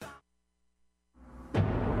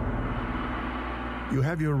You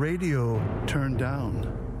have your radio turned down.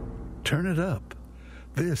 Turn it up.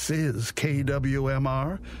 This is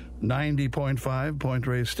KWMR, 90.5 Point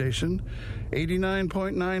Reyes Station,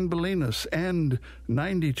 89.9 Bolinas, and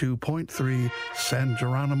 92.3 San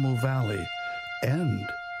Geronimo Valley, and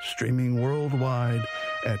streaming worldwide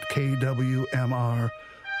at kwmr.org.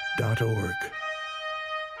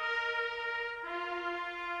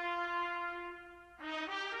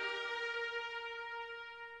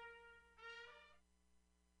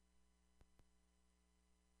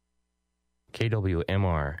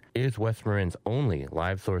 KWMR is West Marin's only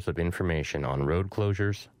live source of information on road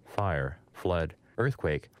closures, fire, flood,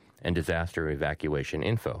 earthquake, and disaster evacuation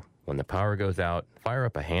info. When the power goes out, fire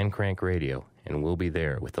up a hand crank radio, and we'll be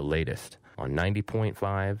there with the latest on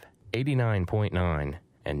 90.5, 89.9,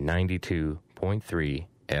 and 92.3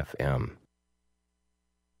 FM.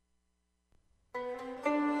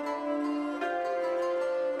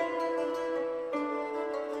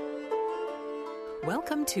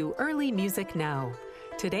 Welcome to Early Music Now.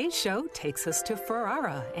 Today's show takes us to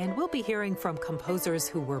Ferrara, and we'll be hearing from composers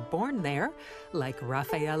who were born there, like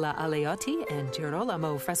Raffaella Aleotti and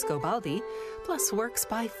Girolamo Frescobaldi, plus works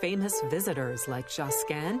by famous visitors like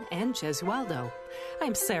Josquin and Gesualdo.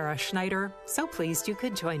 I'm Sarah Schneider, so pleased you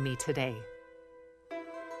could join me today.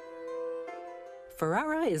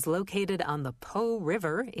 Ferrara is located on the Po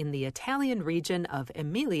River in the Italian region of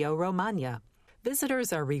Emilia-Romagna.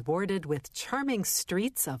 Visitors are rewarded with charming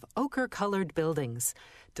streets of ochre-colored buildings,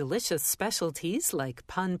 delicious specialties like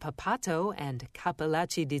pan papato and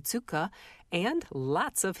cappellacci di zucca, and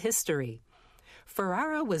lots of history.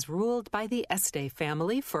 Ferrara was ruled by the Este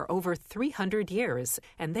family for over 300 years,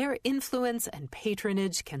 and their influence and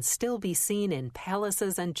patronage can still be seen in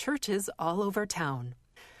palaces and churches all over town.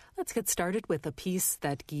 Let's get started with a piece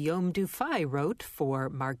that Guillaume Dufay wrote for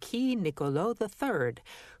Marquis Niccolo III,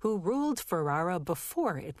 who ruled Ferrara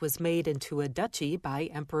before it was made into a duchy by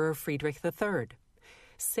Emperor Friedrich III.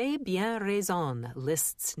 C'est bien raison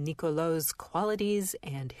lists Niccolo's qualities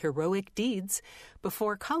and heroic deeds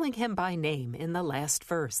before calling him by name in the last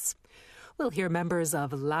verse. We'll hear members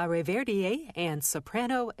of La Riverdie and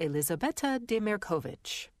soprano Elisabetta de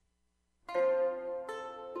Mirkovich.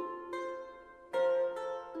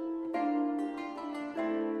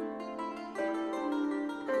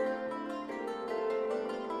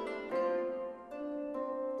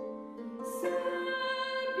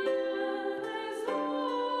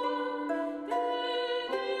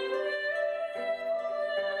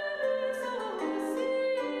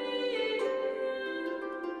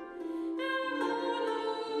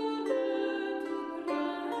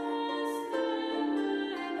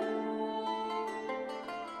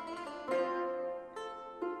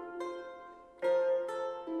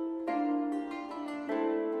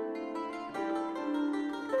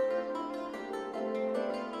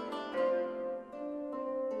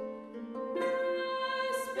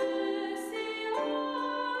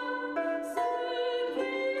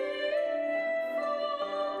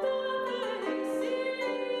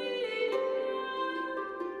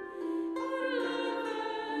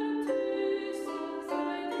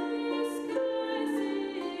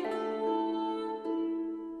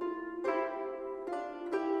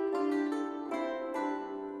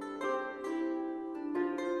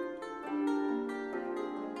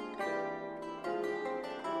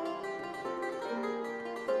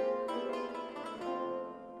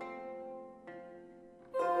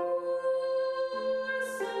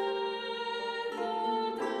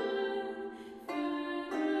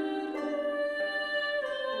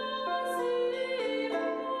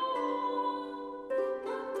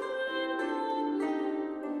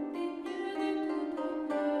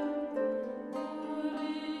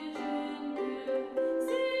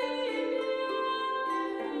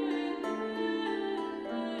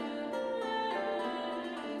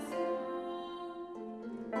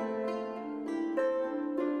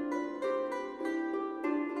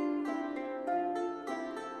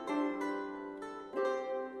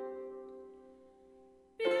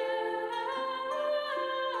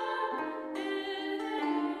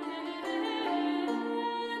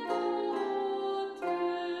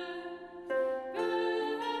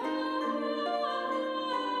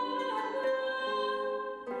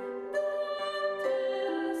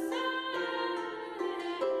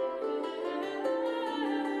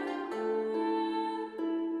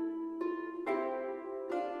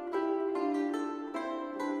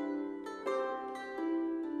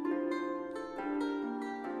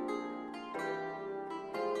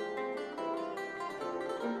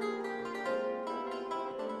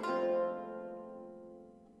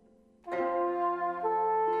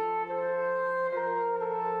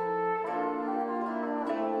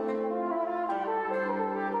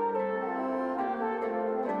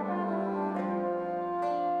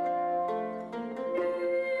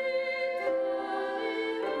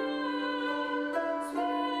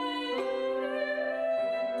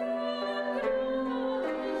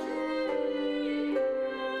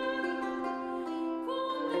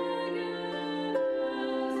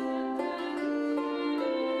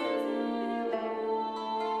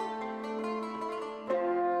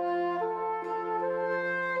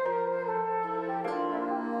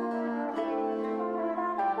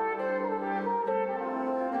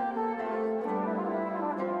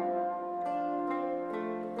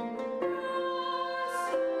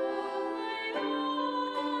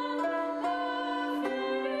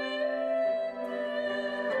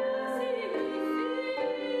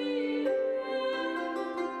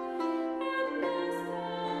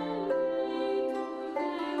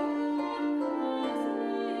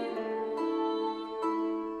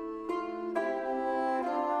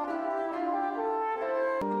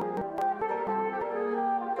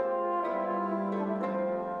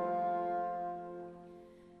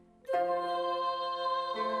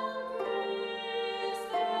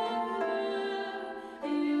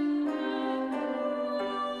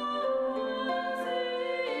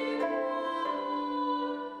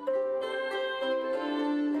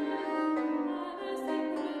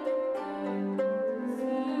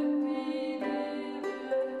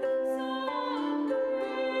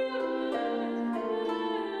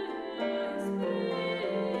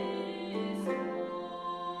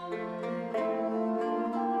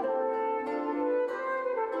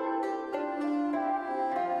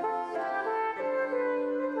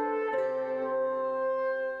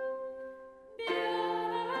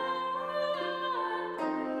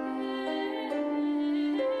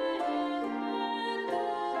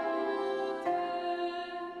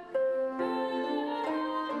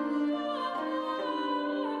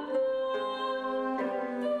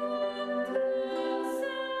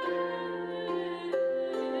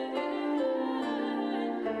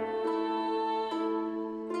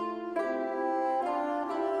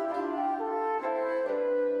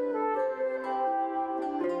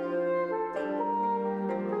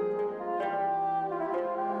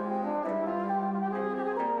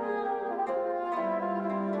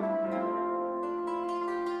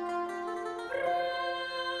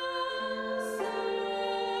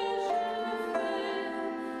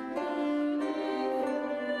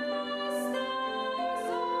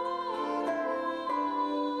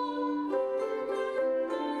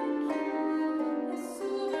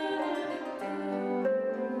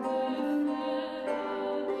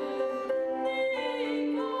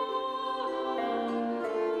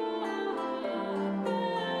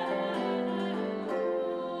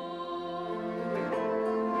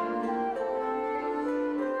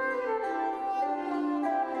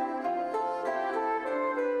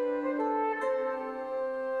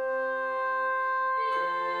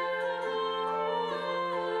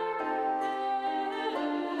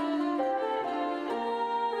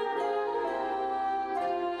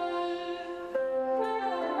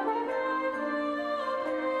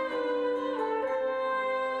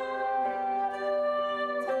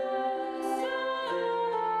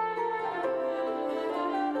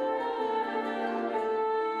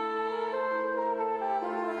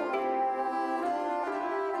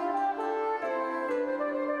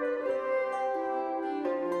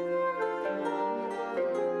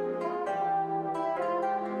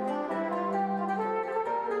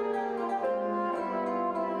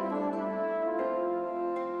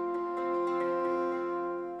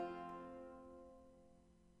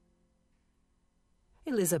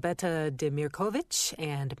 Elisabetta Demirovic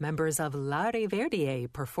and members of La Riverdie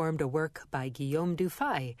performed a work by Guillaume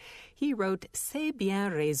Dufay. He wrote C'est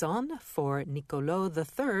bien raison for Niccolo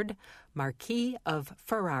III, Marquis of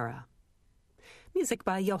Ferrara. Music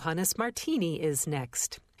by Johannes Martini is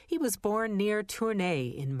next. He was born near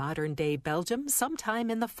Tournai in modern-day Belgium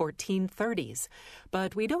sometime in the 1430s,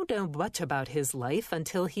 but we don't know much about his life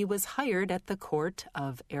until he was hired at the court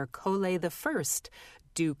of Ercole I,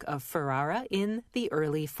 Duke of Ferrara, in the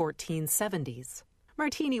early 1470s.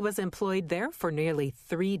 Martini was employed there for nearly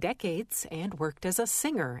 3 decades and worked as a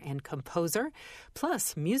singer and composer,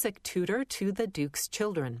 plus music tutor to the Duke's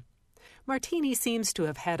children. Martini seems to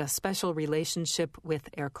have had a special relationship with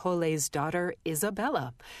Ercole's daughter,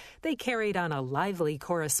 Isabella. They carried on a lively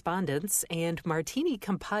correspondence, and Martini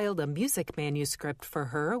compiled a music manuscript for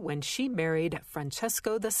her when she married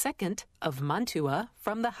Francesco II of Mantua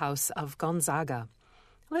from the House of Gonzaga.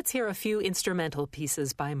 Let's hear a few instrumental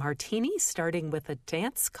pieces by Martini, starting with a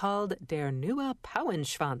dance called Der Neue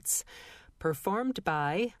Pauenschwanz, performed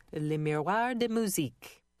by Le Miroir de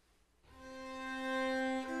Musique.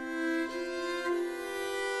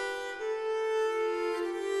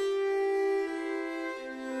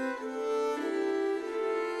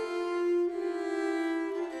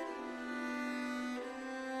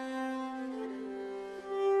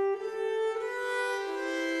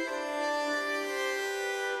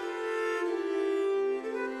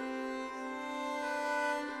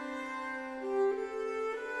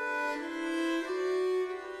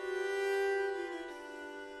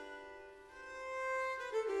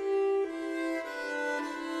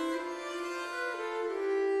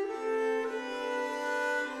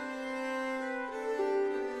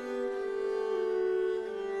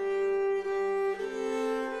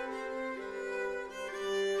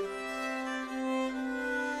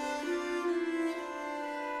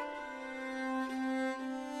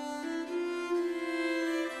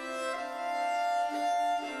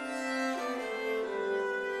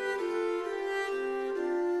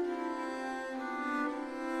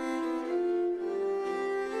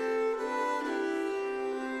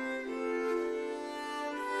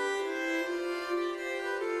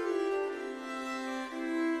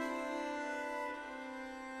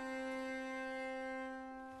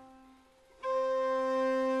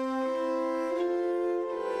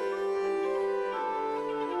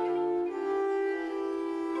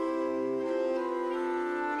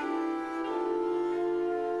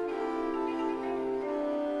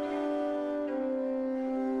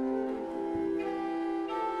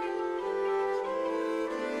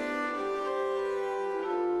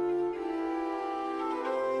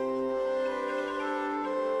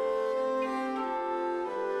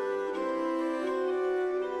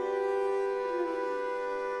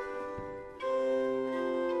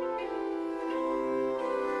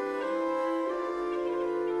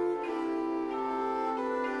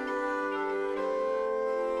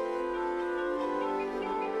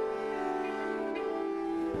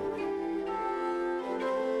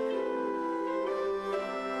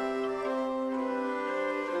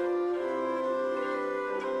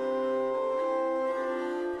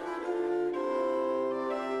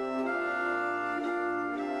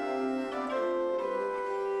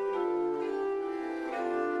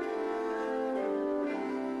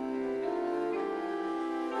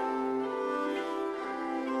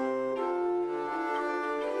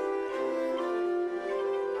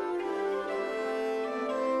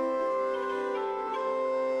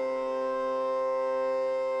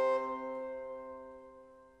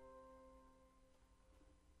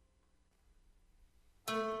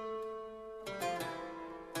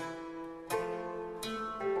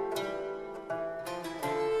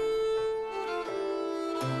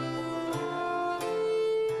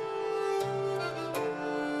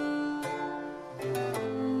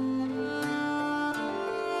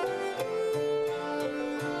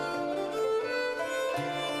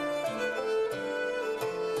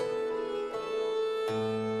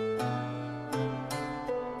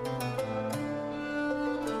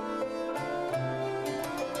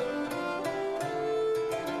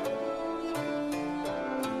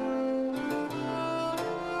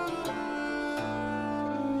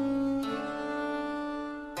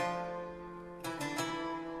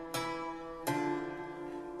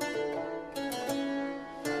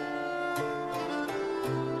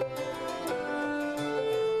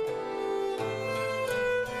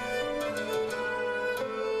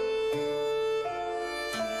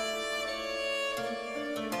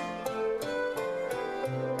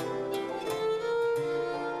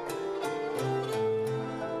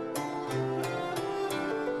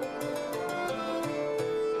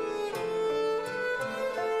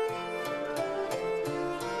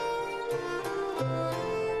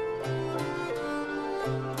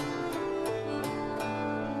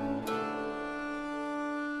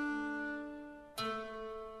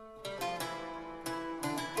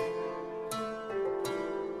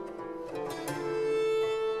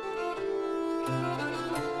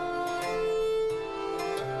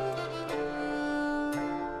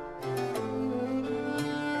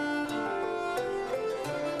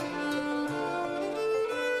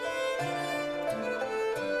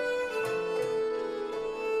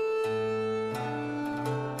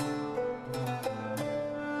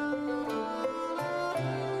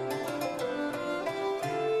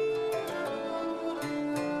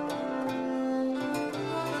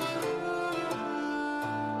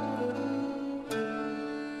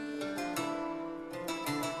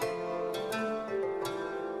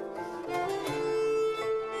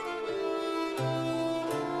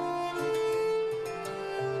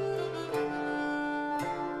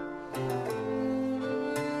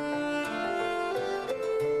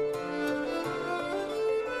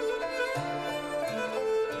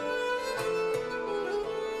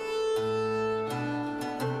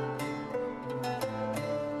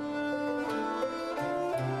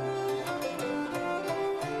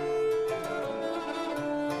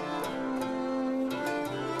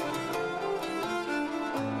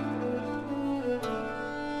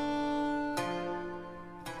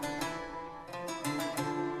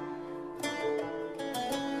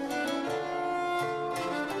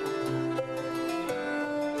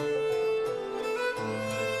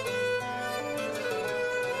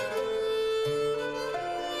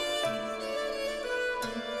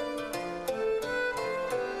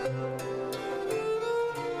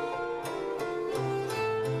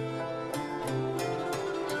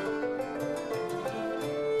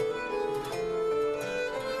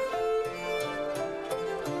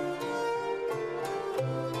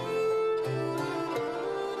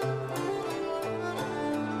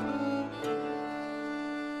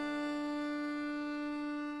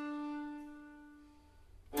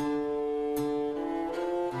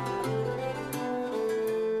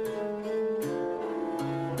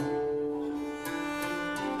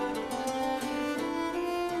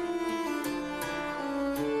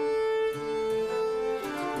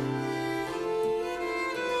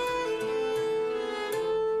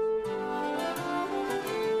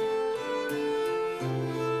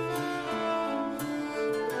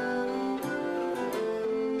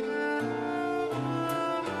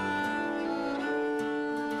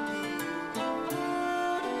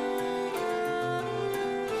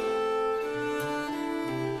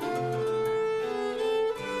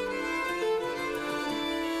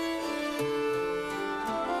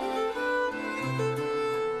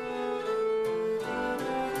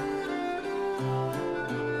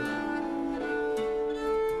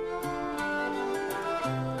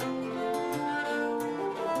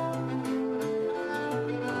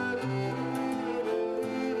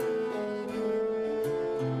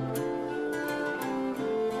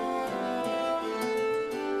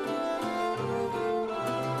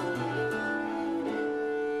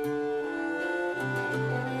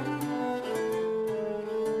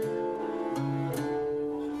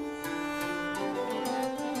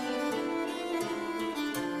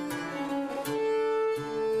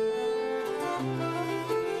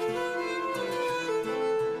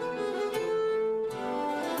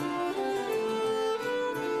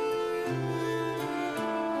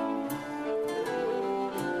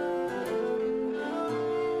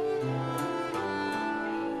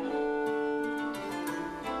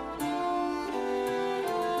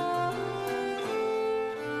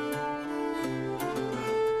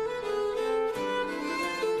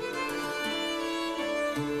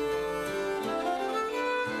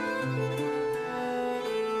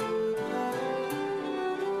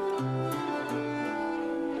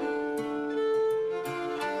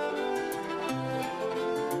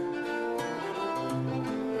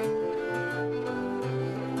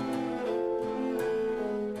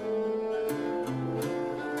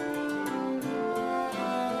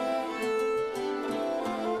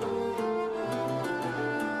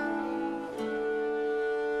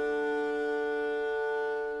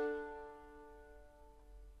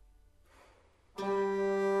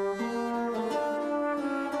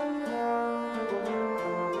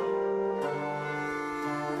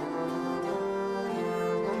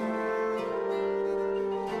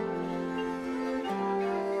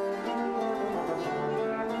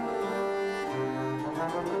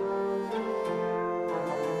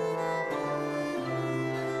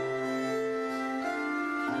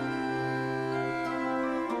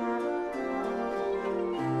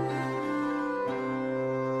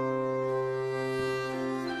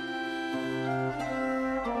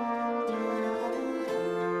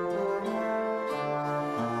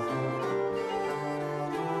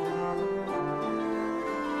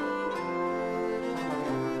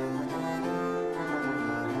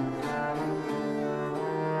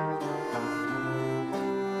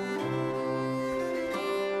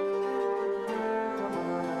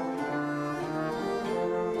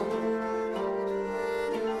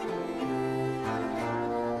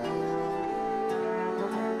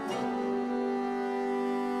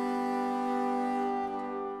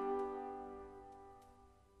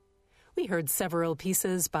 We heard several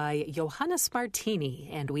pieces by Johannes Martini,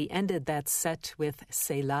 and we ended that set with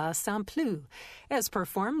C'est la sans plus, as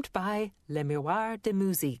performed by Les Miroirs de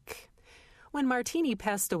Musique. When Martini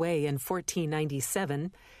passed away in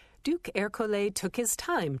 1497, Duke Ercole took his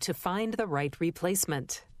time to find the right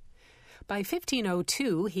replacement. By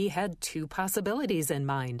 1502, he had two possibilities in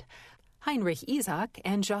mind, Heinrich Isaac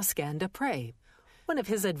and Josquin de Pré. One of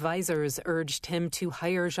his advisors urged him to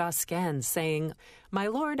hire Josquin, saying, "My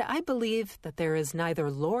lord, I believe that there is neither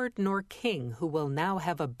lord nor king who will now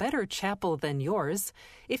have a better chapel than yours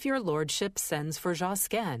if your lordship sends for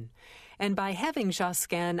Josquin. And by having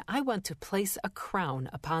Josquin, I want to place a crown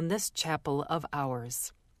upon this chapel of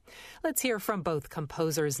ours." Let's hear from both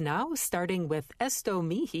composers now, starting with Esto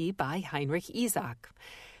Mihi by Heinrich Isaac.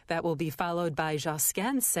 That will be followed by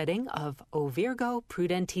Josquin's setting of O Virgo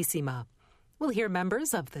Prudentissima. We'll hear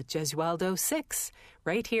members of the Gesualdo Six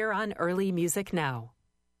right here on Early Music Now.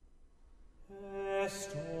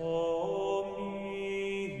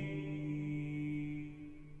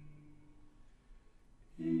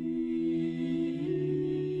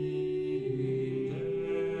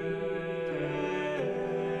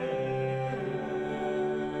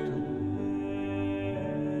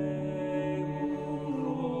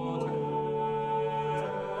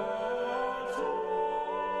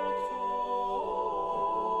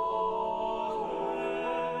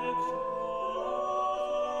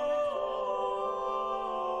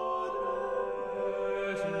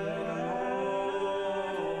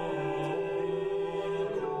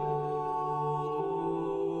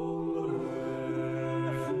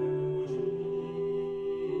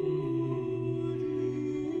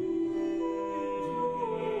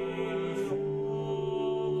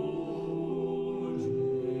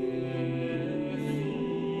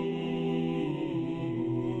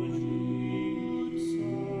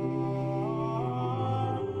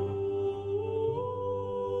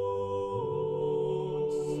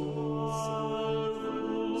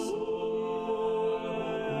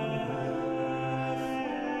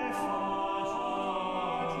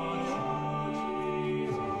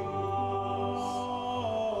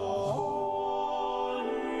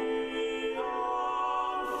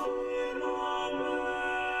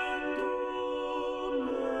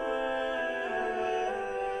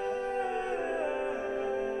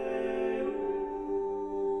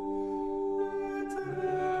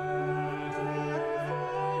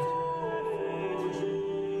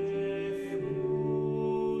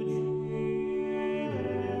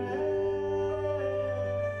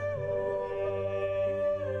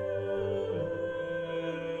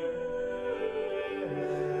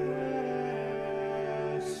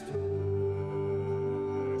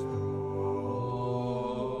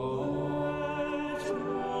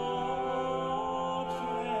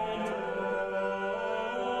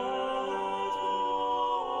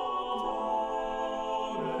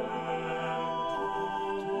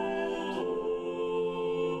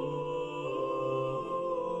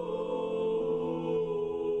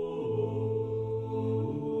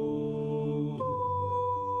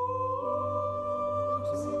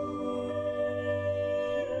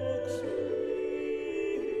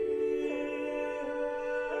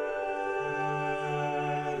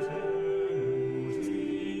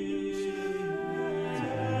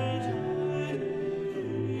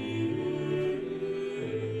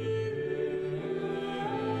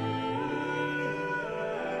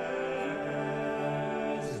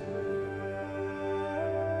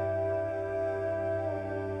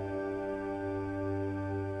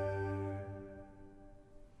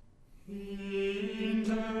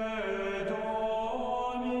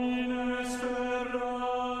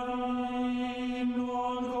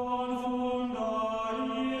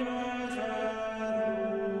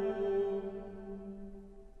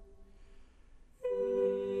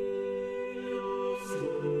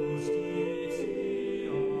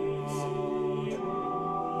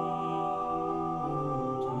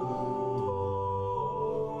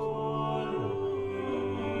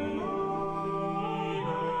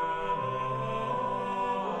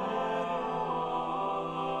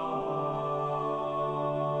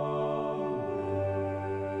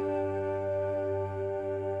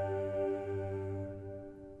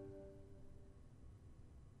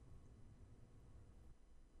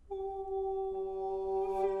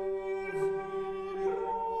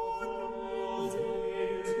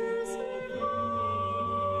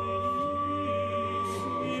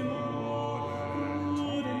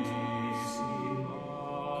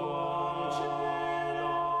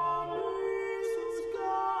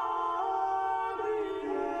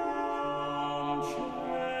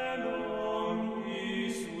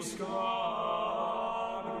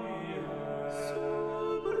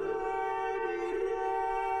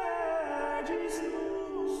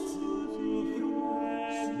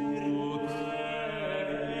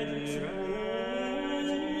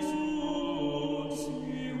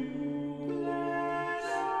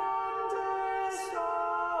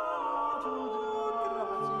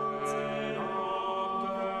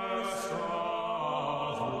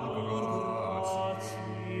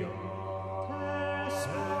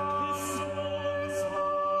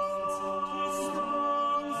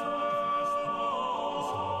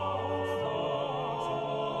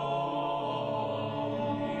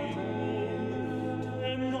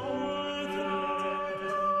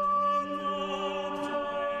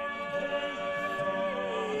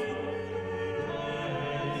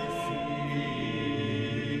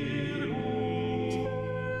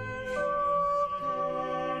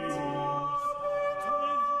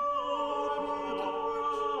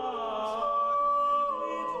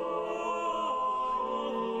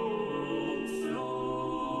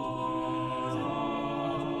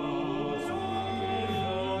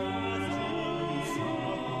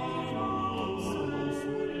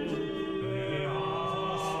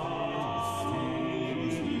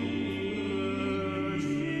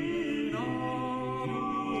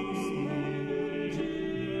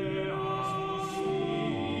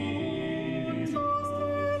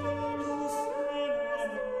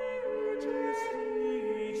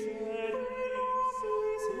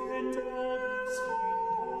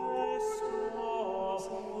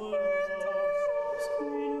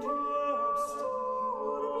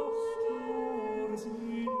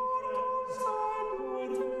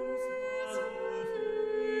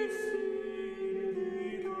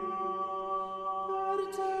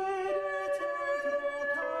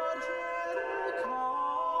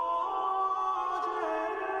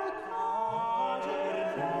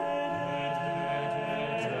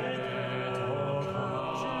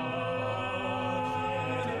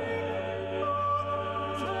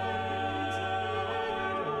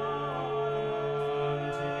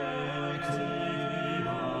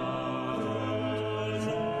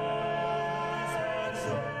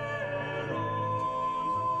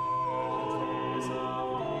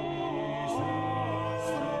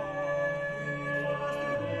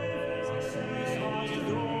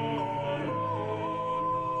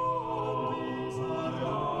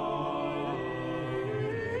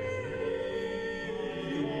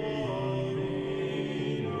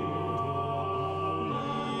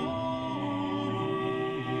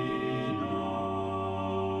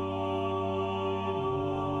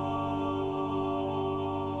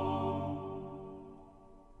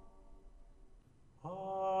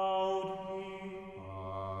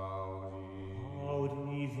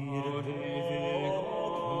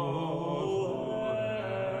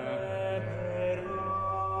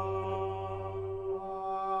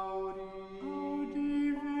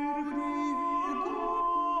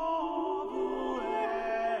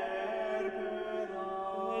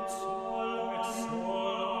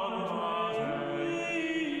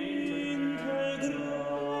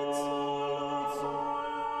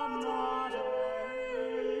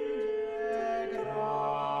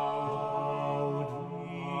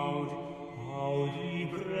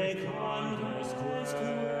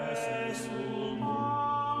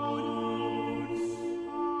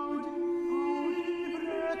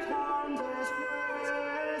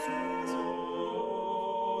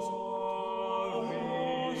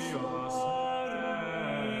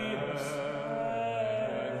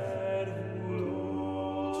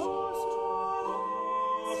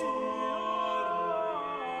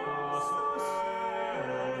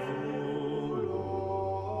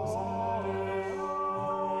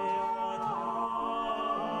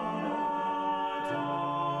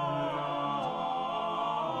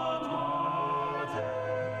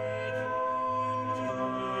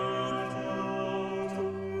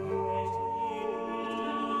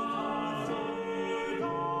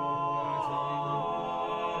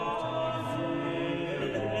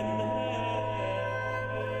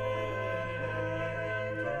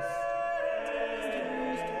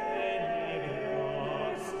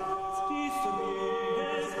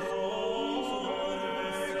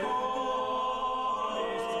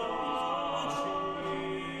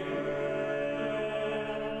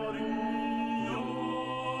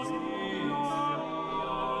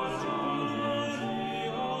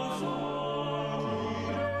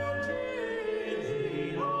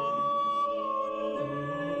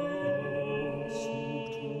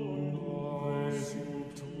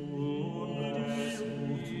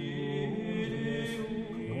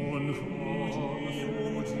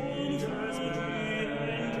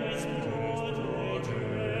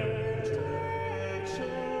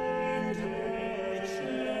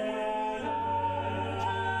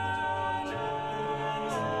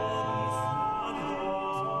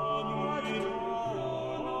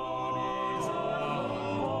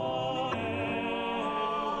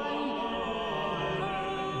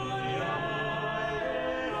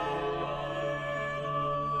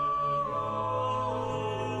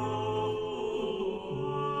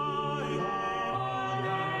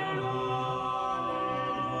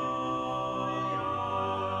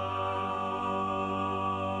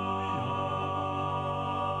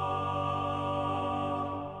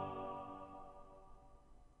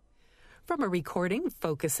 From a recording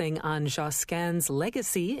focusing on Josquin's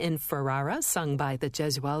legacy in Ferrara, sung by the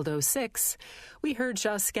Gesualdo Six, we heard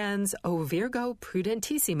Josquin's O Virgo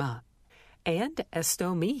Prudentissima and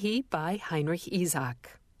Esto Mihi by Heinrich Isaac.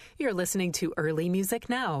 You're listening to Early Music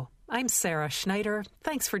Now. I'm Sarah Schneider.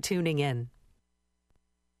 Thanks for tuning in.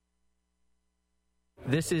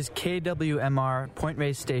 This is KWMR Point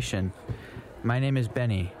Reyes Station. My name is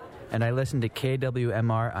Benny, and I listen to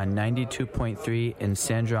KWMR on 92.3 in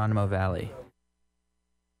San Geronimo Valley.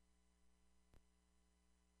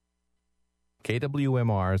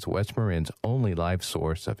 KWMR is West Marin's only live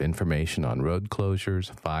source of information on road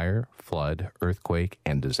closures, fire, flood, earthquake,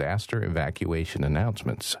 and disaster evacuation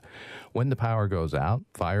announcements. When the power goes out,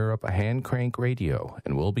 fire up a hand crank radio,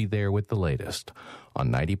 and we'll be there with the latest on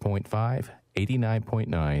 90.5,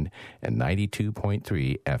 89.9, and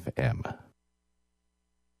 92.3 FM.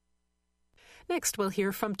 Next, we'll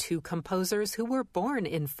hear from two composers who were born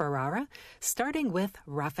in Ferrara, starting with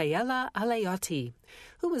Raffaella Aleotti,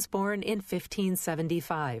 who was born in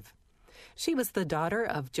 1575. She was the daughter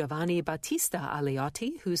of Giovanni Battista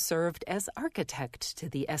Aleotti, who served as architect to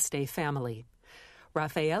the Este family.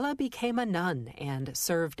 Raffaella became a nun and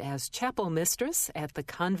served as chapel mistress at the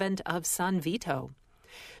convent of San Vito.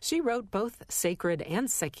 She wrote both sacred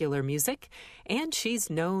and secular music, and she's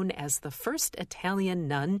known as the first Italian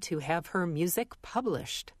nun to have her music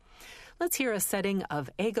published. Let's hear a setting of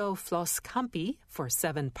Ego Flos Campi for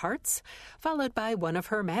 7 parts, followed by one of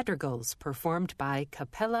her madrigals performed by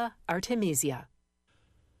Capella Artemisia.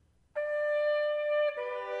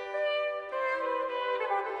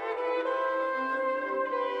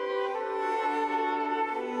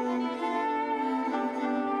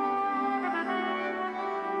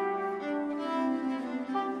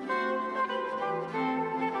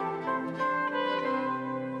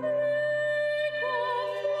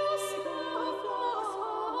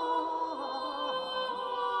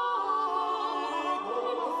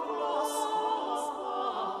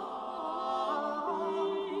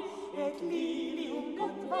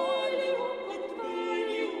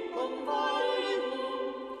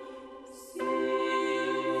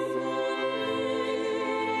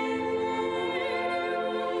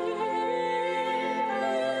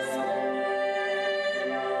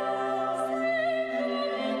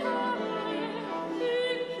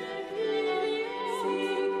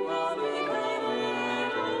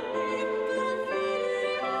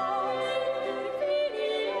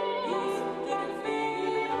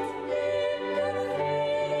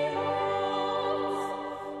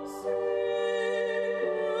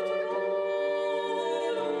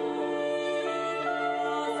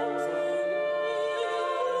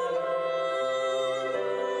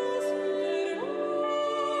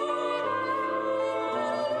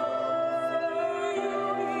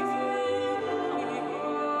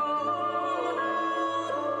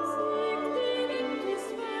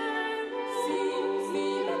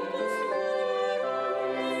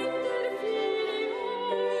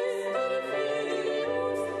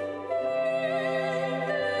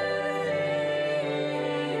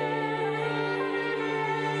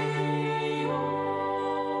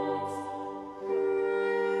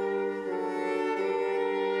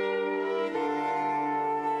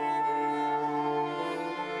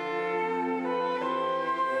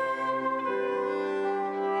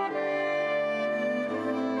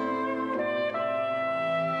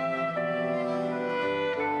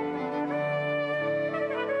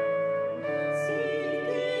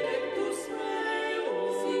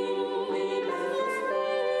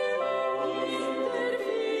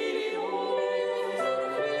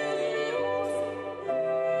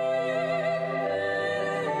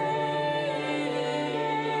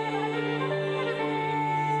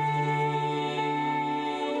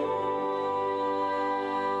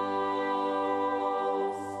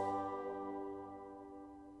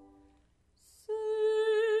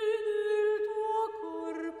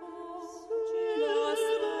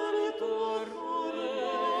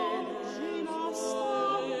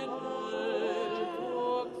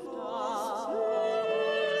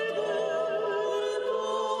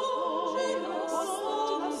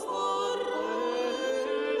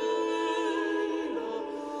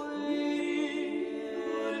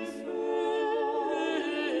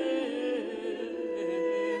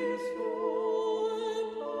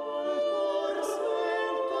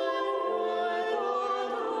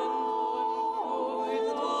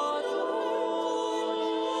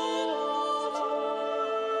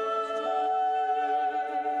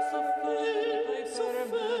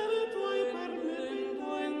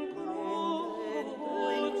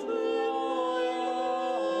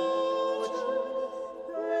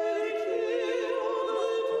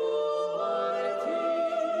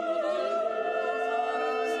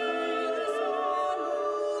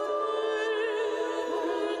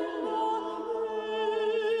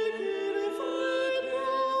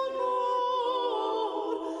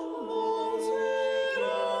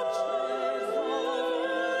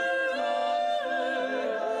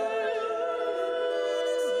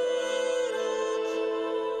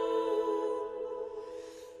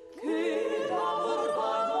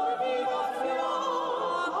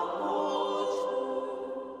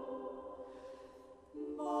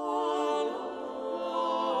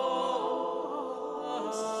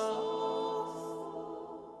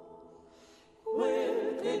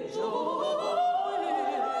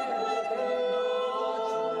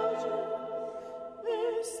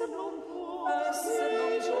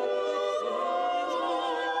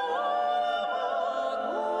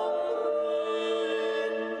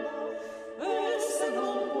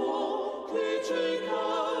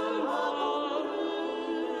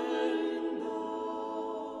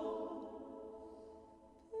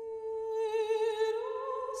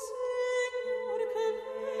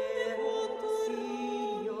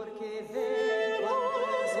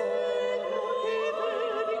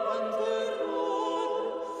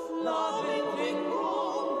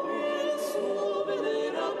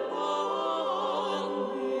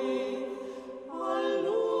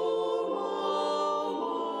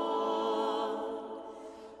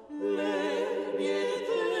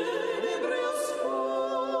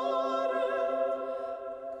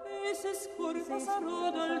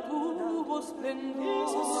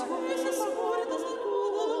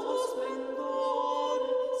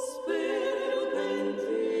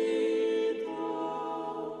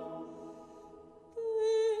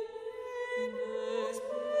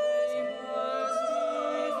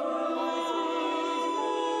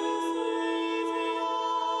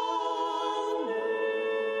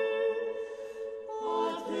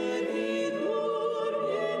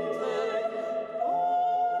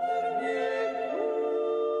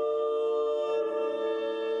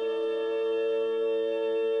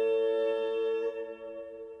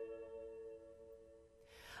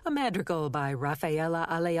 a madrigal by Raffaella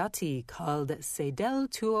Aleotti called Se del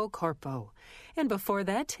tuo corpo, and before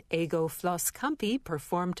that, Ego Flos Campi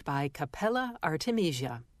performed by Cappella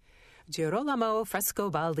Artemisia. Girolamo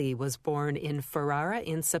Frescobaldi was born in Ferrara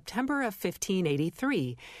in September of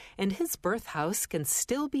 1583, and his birth house can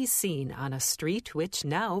still be seen on a street which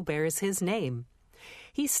now bears his name.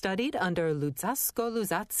 He studied under Luzzasco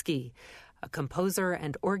Luzzaschi, a composer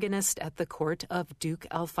and organist at the court of Duke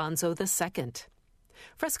Alfonso II.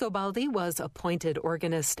 Frescobaldi was appointed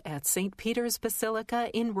organist at St. Peter's Basilica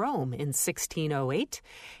in Rome in 1608,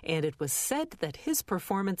 and it was said that his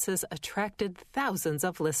performances attracted thousands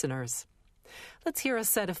of listeners. Let's hear a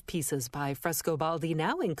set of pieces by Frescobaldi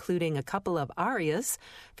now, including a couple of arias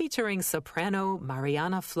featuring soprano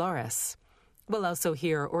Mariana Flores. We'll also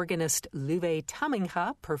hear organist Luve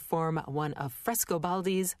Taminga perform one of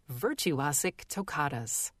Frescobaldi's virtuosic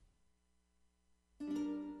toccatas.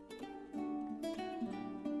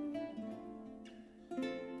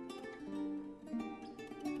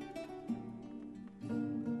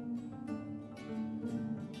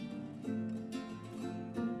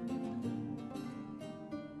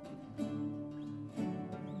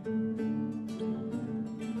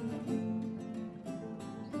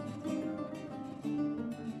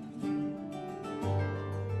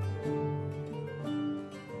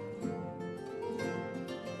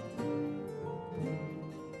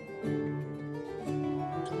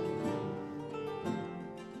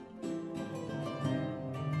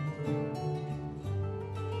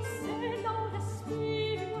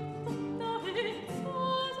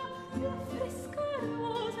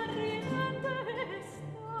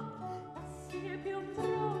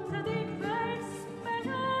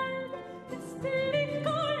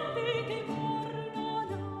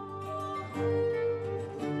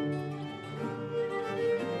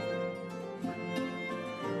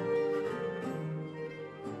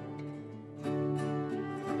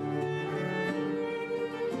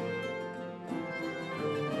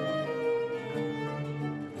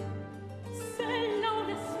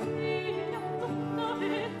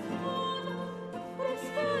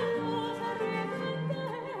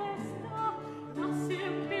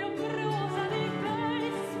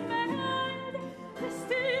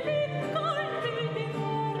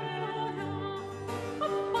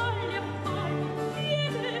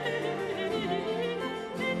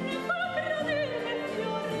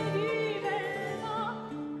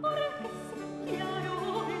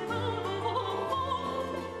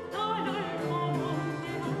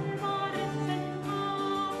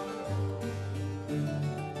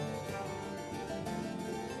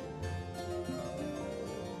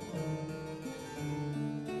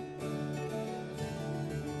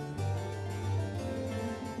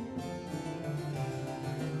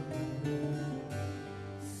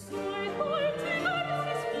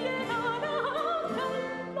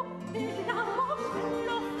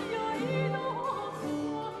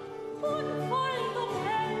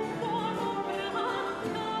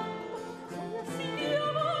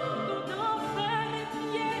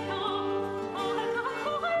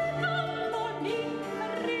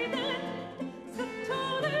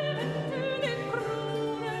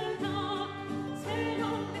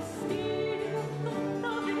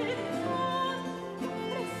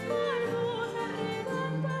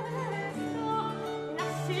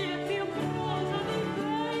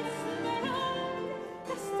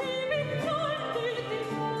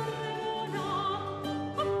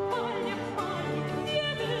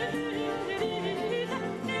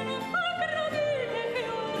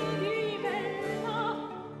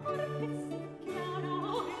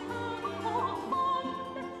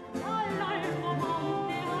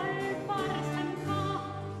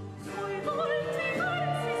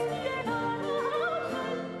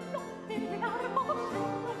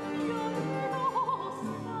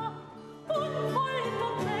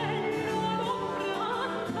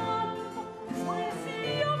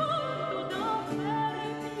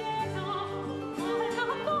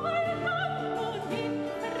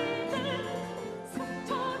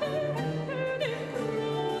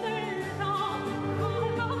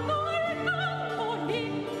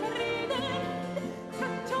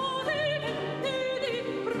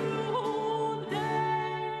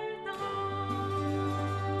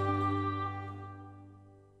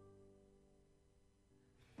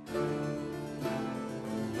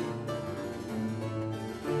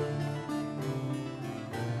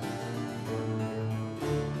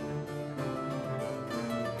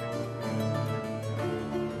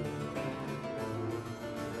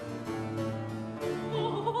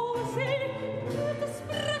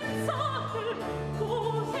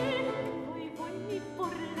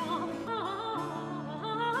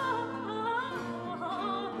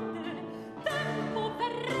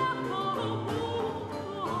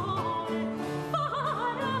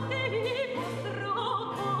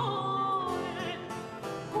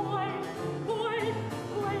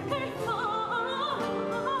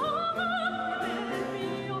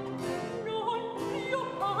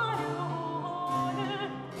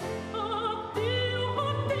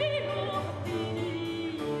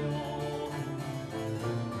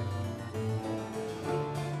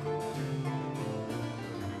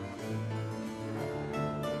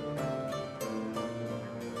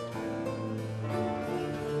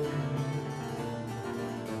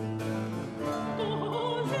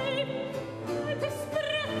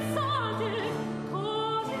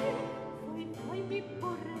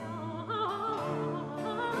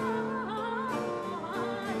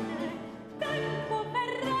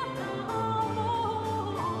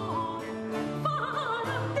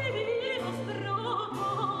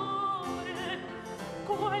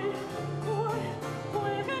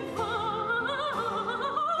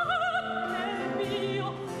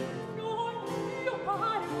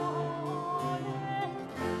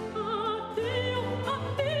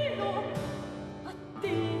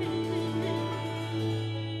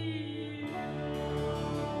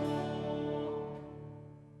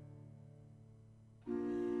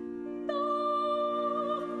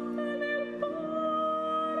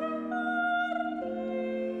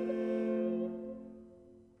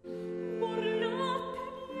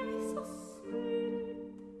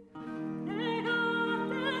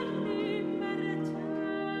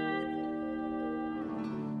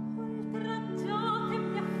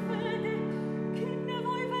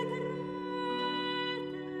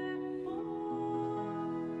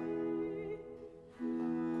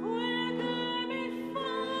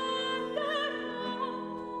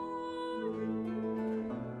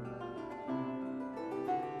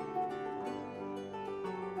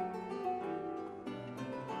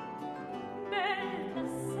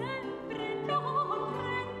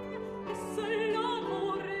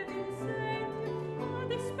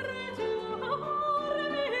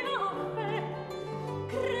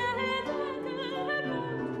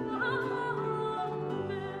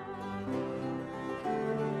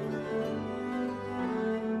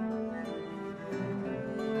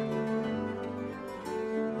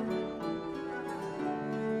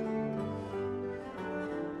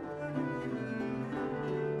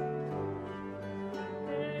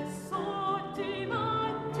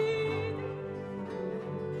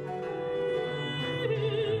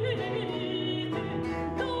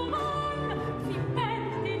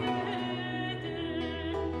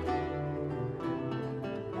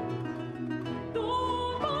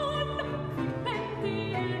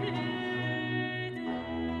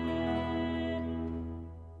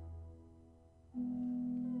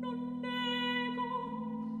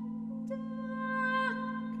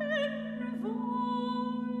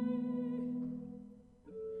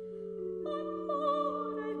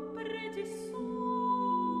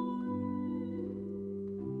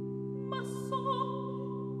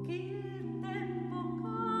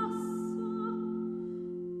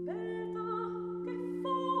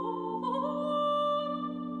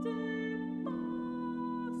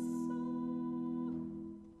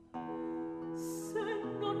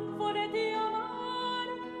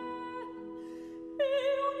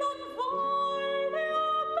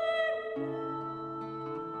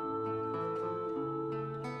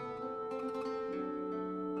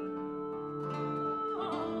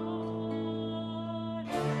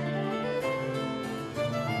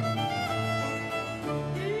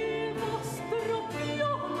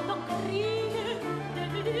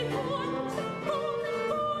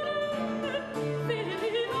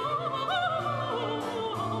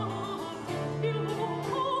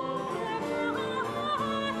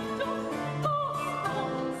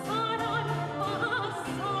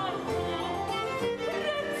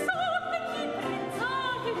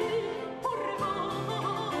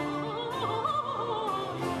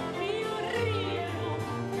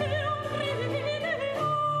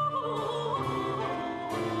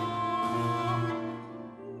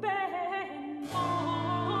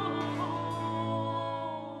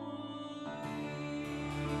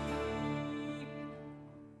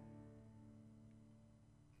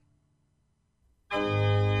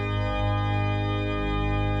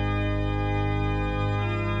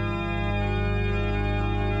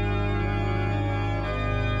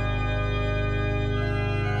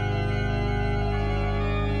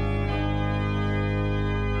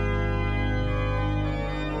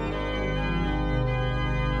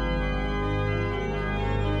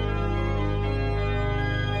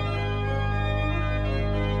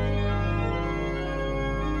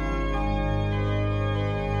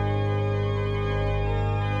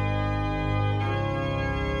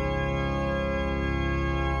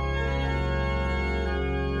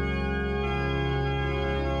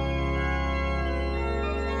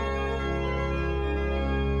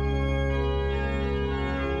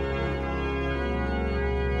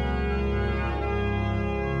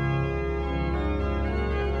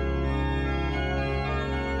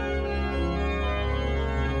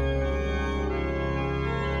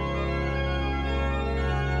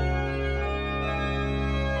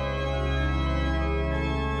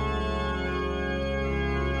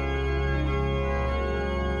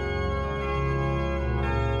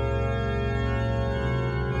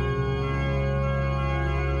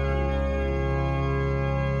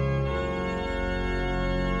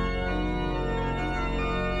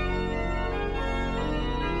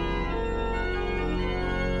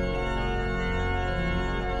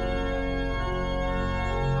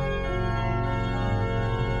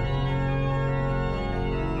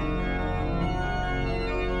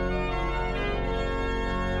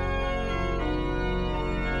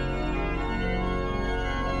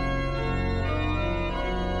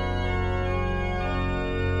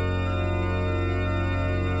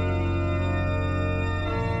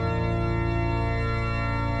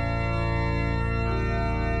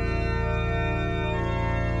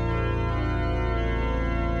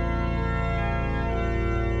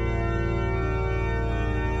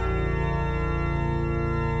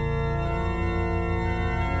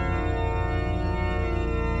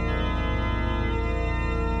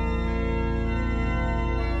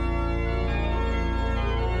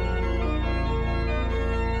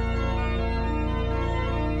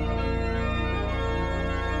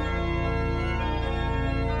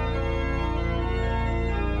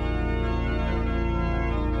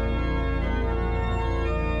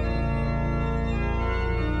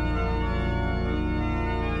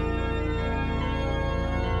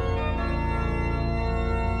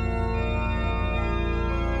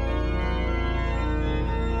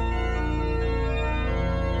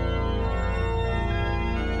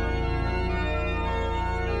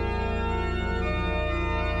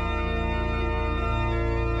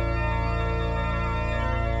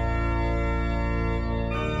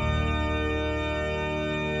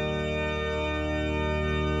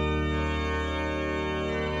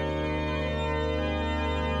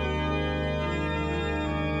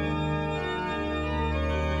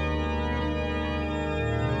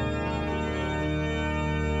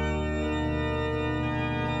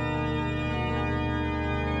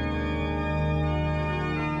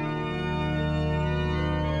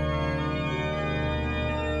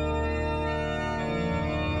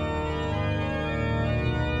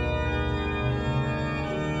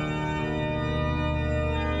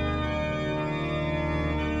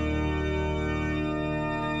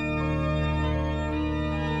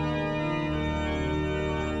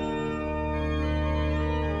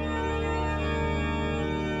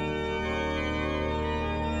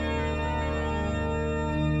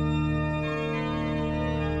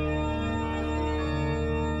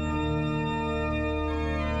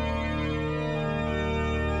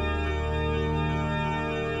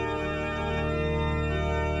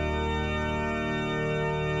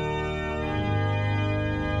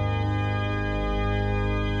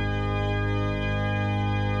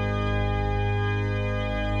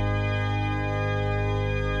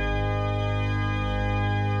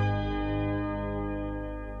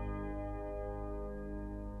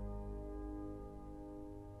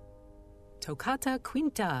 Toccata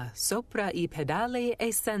Quinta, Sopra I pedali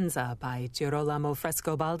e senza by Girolamo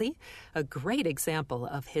Frescobaldi, a great example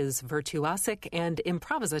of his virtuosic and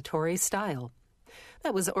improvisatory style.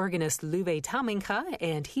 That was organist Luve Taminka,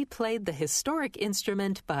 and he played the historic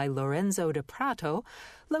instrument by Lorenzo de Prato,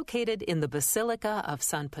 located in the Basilica of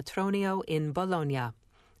San Petronio in Bologna.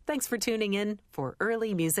 Thanks for tuning in for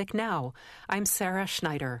Early Music Now. I'm Sarah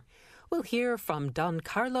Schneider. We'll hear from Don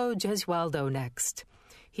Carlo Gesualdo next.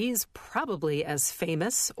 He's probably as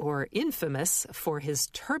famous or infamous for his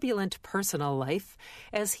turbulent personal life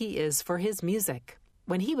as he is for his music.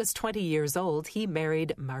 When he was 20 years old, he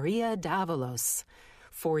married Maria d'Avalos.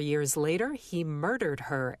 4 years later, he murdered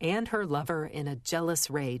her and her lover in a jealous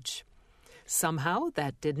rage. Somehow,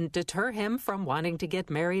 that didn't deter him from wanting to get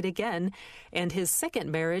married again, and his second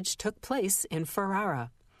marriage took place in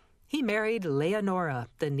Ferrara. He married Leonora,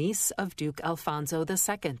 the niece of Duke Alfonso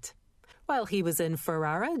II. While he was in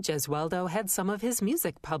Ferrara, Gesualdo had some of his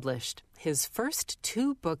music published, his first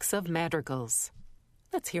 2 books of madrigals.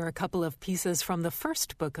 Let's hear a couple of pieces from the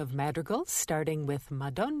first book of madrigals, starting with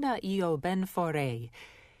Madonna io ben vorrei.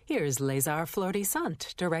 Here's Les Arts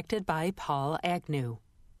Florissants, directed by Paul Agnew.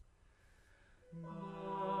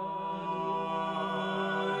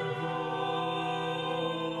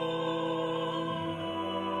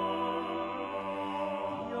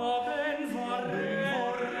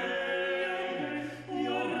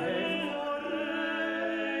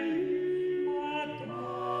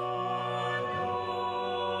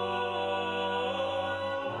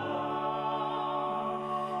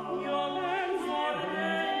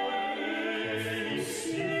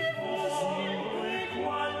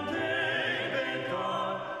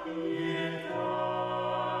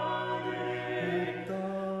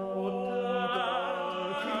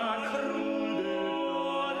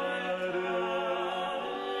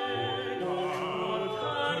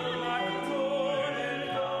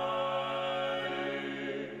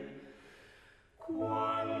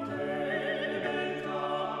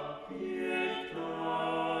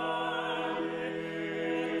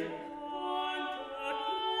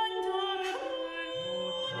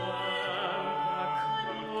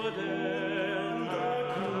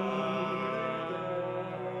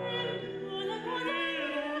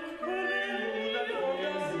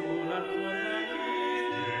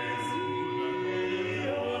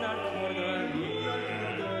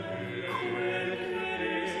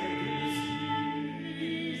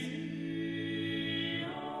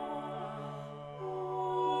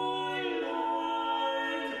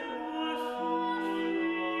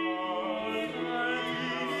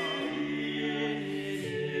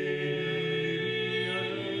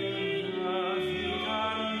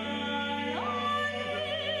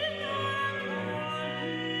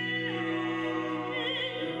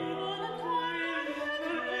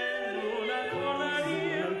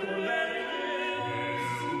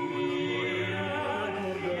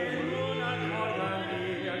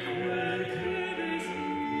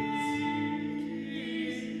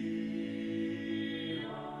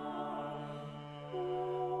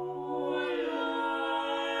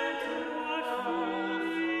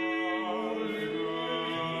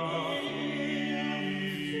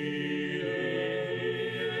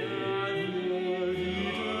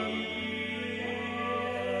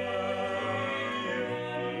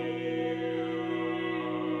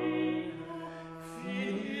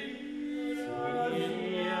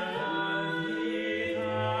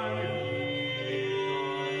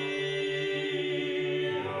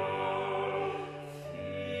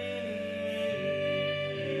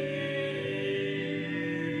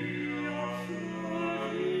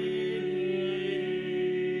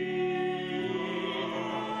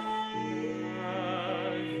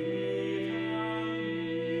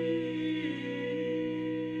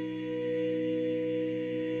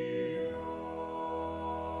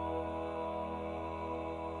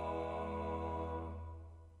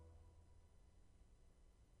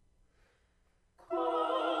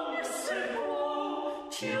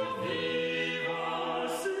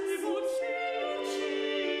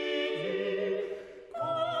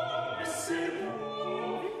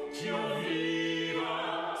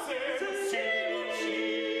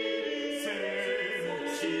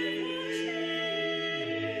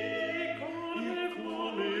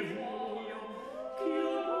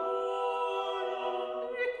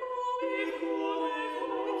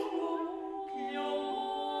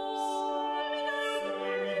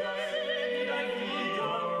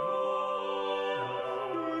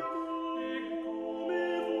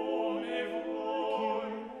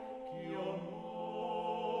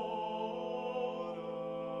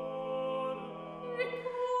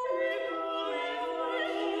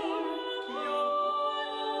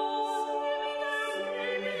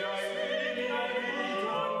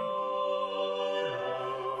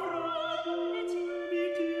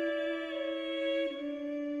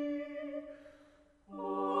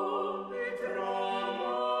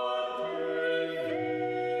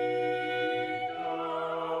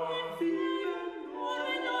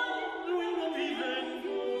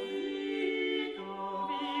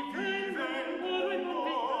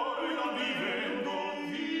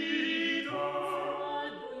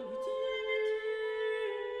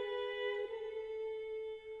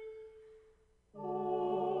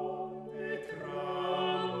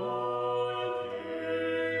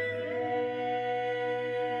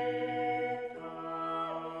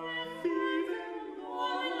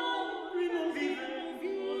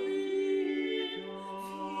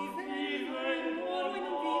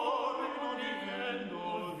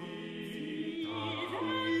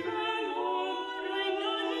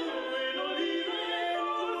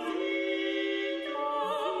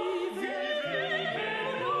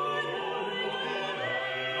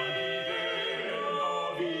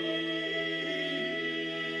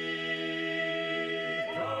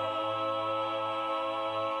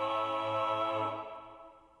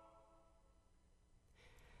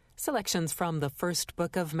 Selections from the first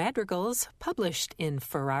book of madrigals, published in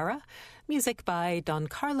Ferrara. Music by Don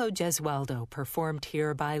Carlo Gesualdo, performed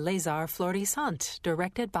here by Les Arts Florissant,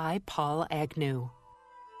 directed by Paul Agnew.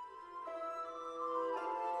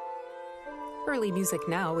 Early Music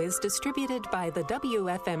Now is distributed by the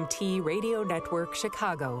WFMT Radio Network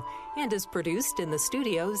Chicago and is produced in the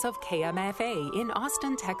studios of KMFA in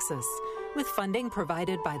Austin, Texas, with funding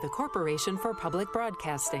provided by the Corporation for Public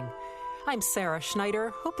Broadcasting. I'm Sarah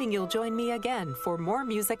Schneider, hoping you'll join me again for more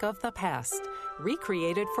music of the past,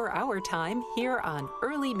 recreated for our time here on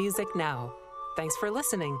Early Music Now. Thanks for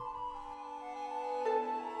listening.